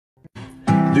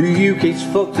The UK's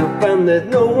fucked up and there's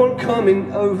no one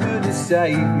coming over to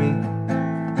save me.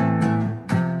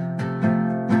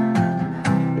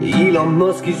 Elon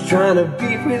Musk is trying to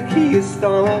beef with Keir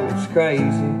Starmer, it's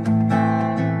crazy.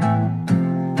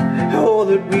 All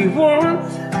that we want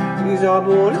is our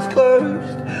borders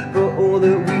closed, but all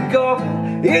that we got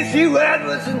is you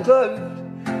adverts and clothes.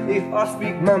 If I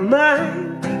speak my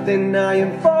mind, then I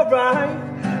am far right.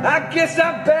 I guess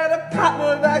I better pack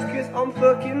my bags, cause I'm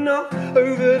fucking off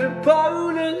over to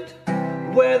Poland,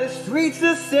 where the streets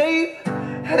are safe,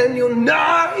 and you're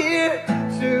not here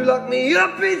to lock me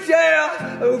up in jail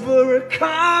over a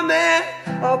comment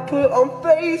I put on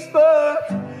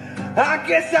Facebook. I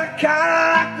guess I kinda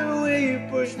like the way you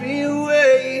push me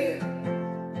away.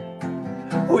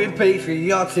 We're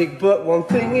patriotic, but one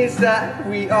thing is that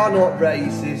we are not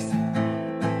racist.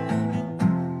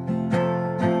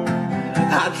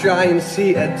 I try and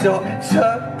see a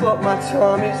doctor, but my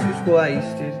time is just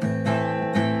wasted.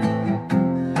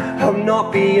 I'm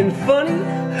not being funny,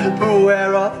 but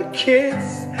where are the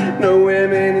kids? No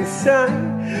women inside,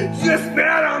 just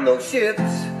men on those ships.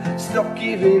 Stop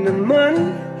giving them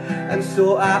money and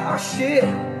sort out our shit.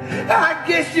 I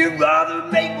guess you'd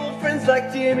rather make more friends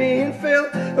like Jimmy and Phil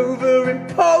over in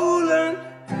Poland.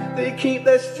 They keep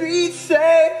their streets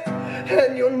safe,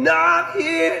 and you're not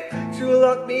here to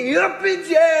lock me up in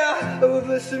jail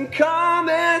over some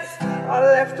comments I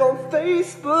left on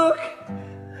Facebook.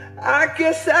 I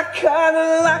guess I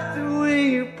kinda like the way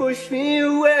you push me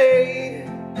away.